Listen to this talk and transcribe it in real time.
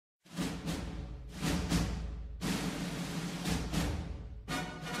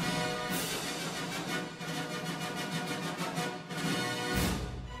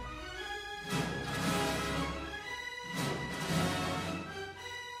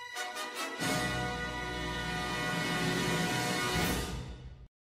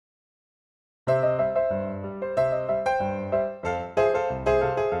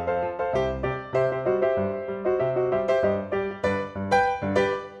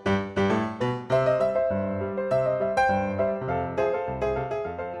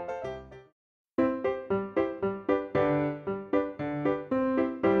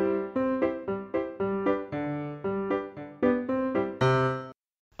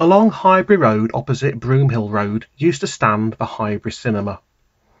Along Highbury Road opposite Broomhill Road used to stand the Highbury Cinema.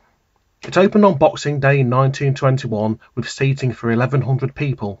 It opened on Boxing Day in 1921 with seating for 1,100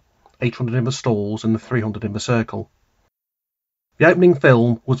 people, 800 in the stalls and 300 in the circle. The opening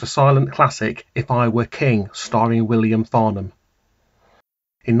film was the silent classic If I Were King, starring William Farnham.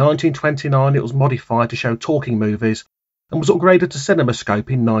 In 1929 it was modified to show talking movies and was upgraded to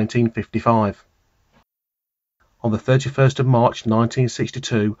CinemaScope in 1955. On the 31st of March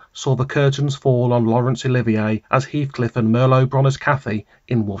 1962 saw the curtains fall on Laurence Olivier as Heathcliff and Merlot Bronner's Cathy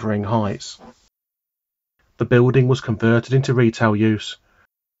in Wuthering Heights. The building was converted into retail use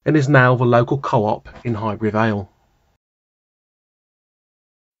and is now the local co-op in Highbury Vale.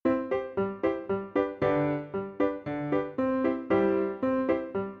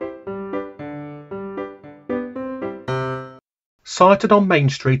 Sited on Main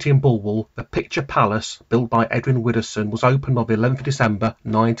Street in Bulwell, the Picture Palace, built by Edwin Widdowson, was opened on the 11th of December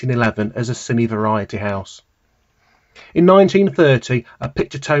 1911 as a cine variety house. In 1930, a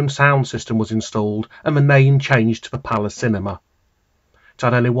Picture-Tone sound system was installed and the name changed to the Palace Cinema. It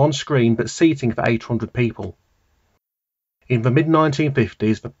had only one screen but seating for 800 people. In the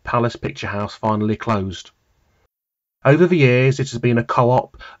mid-1950s, the Palace Picture House finally closed. Over the years it has been a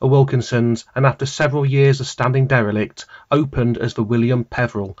co-op, a Wilkinson's, and after several years of standing derelict, opened as the William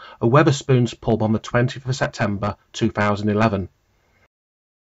Peveril, a Wetherspoons pub on the 20th of September 2011.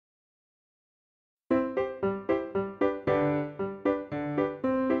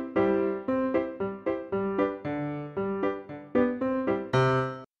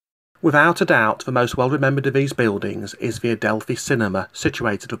 Without a doubt, the most well-remembered of these buildings is the Adelphi Cinema,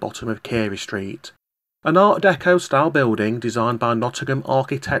 situated at the bottom of Carey Street. An Art Deco-style building designed by Nottingham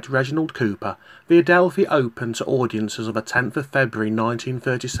architect Reginald Cooper, the Adelphi opened to audiences on the 10th of February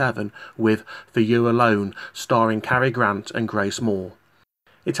 1937 with For You Alone, starring Cary Grant and Grace Moore.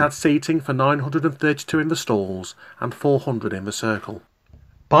 It had seating for 932 in the stalls and 400 in the circle.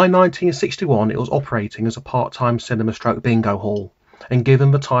 By 1961 it was operating as a part-time cinema-stroke-bingo hall, and given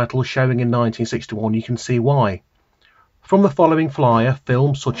the title showing in 1961 you can see why. From the following flyer,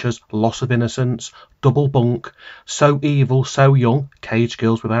 films such as Loss of Innocence, Double Bunk, So Evil, So Young, Cage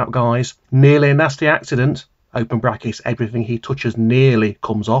Girls Without Guys, Nearly a Nasty Accident, open brackets, everything he touches nearly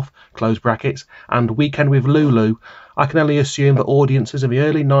comes off, close brackets, and Weekend with Lulu, I can only assume that audiences in the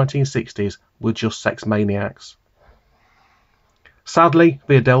early 1960s were just sex maniacs. Sadly,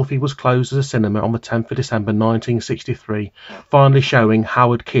 the Adelphi was closed as a cinema on the 10th of December 1963, finally showing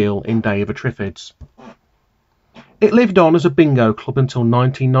Howard Keel in Day of the Triffids. It lived on as a bingo club until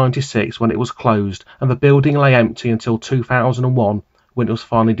 1996 when it was closed, and the building lay empty until 2001 when it was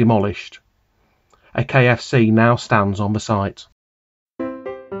finally demolished. A KFC now stands on the site.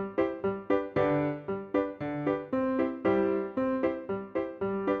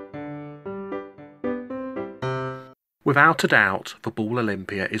 Without a doubt, the Ball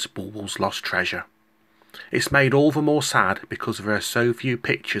Olympia is Bulwell's lost treasure. It's made all the more sad because there are so few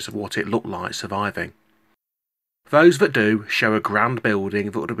pictures of what it looked like surviving. Those that do show a grand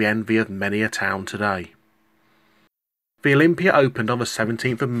building that would be envy of many a town today. The Olympia opened on the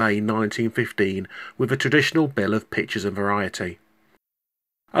 17th of May 1915 with a traditional bill of pictures and variety.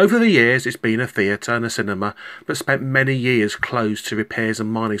 Over the years it's been a theatre and a cinema, but spent many years closed to repairs and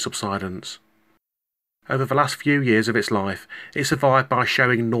mining subsidence. Over the last few years of its life, it survived by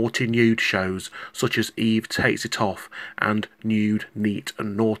showing naughty nude shows such as Eve Takes It Off and Nude, Neat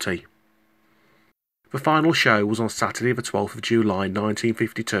and Naughty. The final show was on Saturday the 12th of July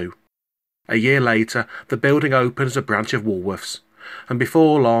 1952. A year later, the building opened as a branch of Woolworths, and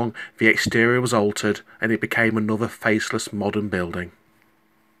before long the exterior was altered and it became another faceless modern building.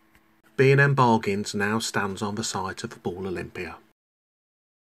 B&M Bargains now stands on the site of the Ball Olympia.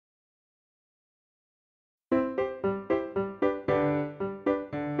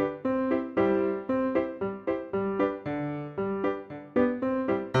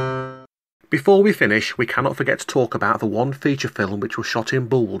 Before we finish, we cannot forget to talk about the one feature film which was shot in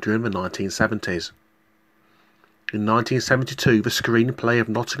Bulwell during the 1970s. In 1972, the screenplay of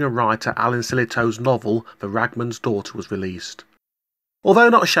Nottingham writer Alan Sillitoe's novel The Ragman's Daughter was released. Although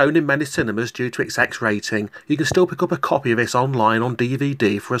not shown in many cinemas due to its X rating, you can still pick up a copy of this online on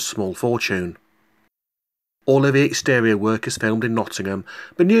DVD for a small fortune. All of the exterior work is filmed in Nottingham,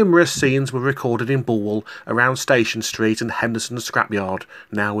 but numerous scenes were recorded in Bulwell, around Station Street and Henderson Scrapyard,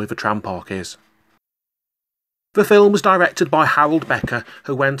 now where the tram park is. The film was directed by Harold Becker,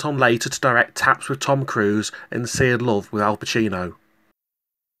 who went on later to direct Taps with Tom Cruise and Seared Love with Al Pacino.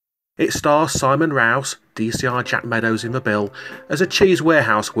 It stars Simon Rouse, DCI Jack Meadows in the bill, as a cheese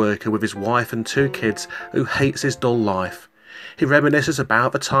warehouse worker with his wife and 2 kids who hates his dull life. He reminisces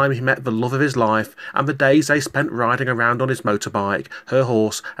about the time he met the love of his life and the days they spent riding around on his motorbike, her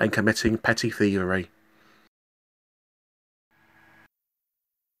horse, and committing petty thievery.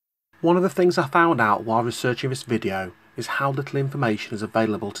 One of the things I found out while researching this video is how little information is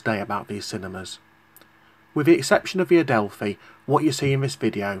available today about these cinemas. With the exception of the Adelphi, what you see in this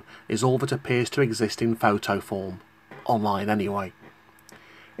video is all that appears to exist in photo form, online anyway.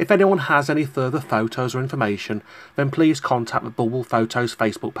 If anyone has any further photos or information, then please contact the Bulwell Photos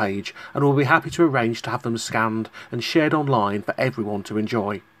Facebook page and we'll be happy to arrange to have them scanned and shared online for everyone to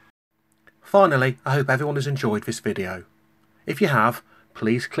enjoy. Finally, I hope everyone has enjoyed this video. If you have,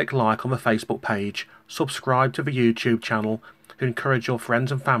 please click like on the Facebook page, subscribe to the YouTube channel, and encourage your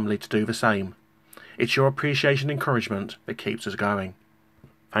friends and family to do the same. It's your appreciation and encouragement that keeps us going.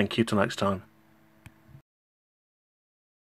 Thank you till next time.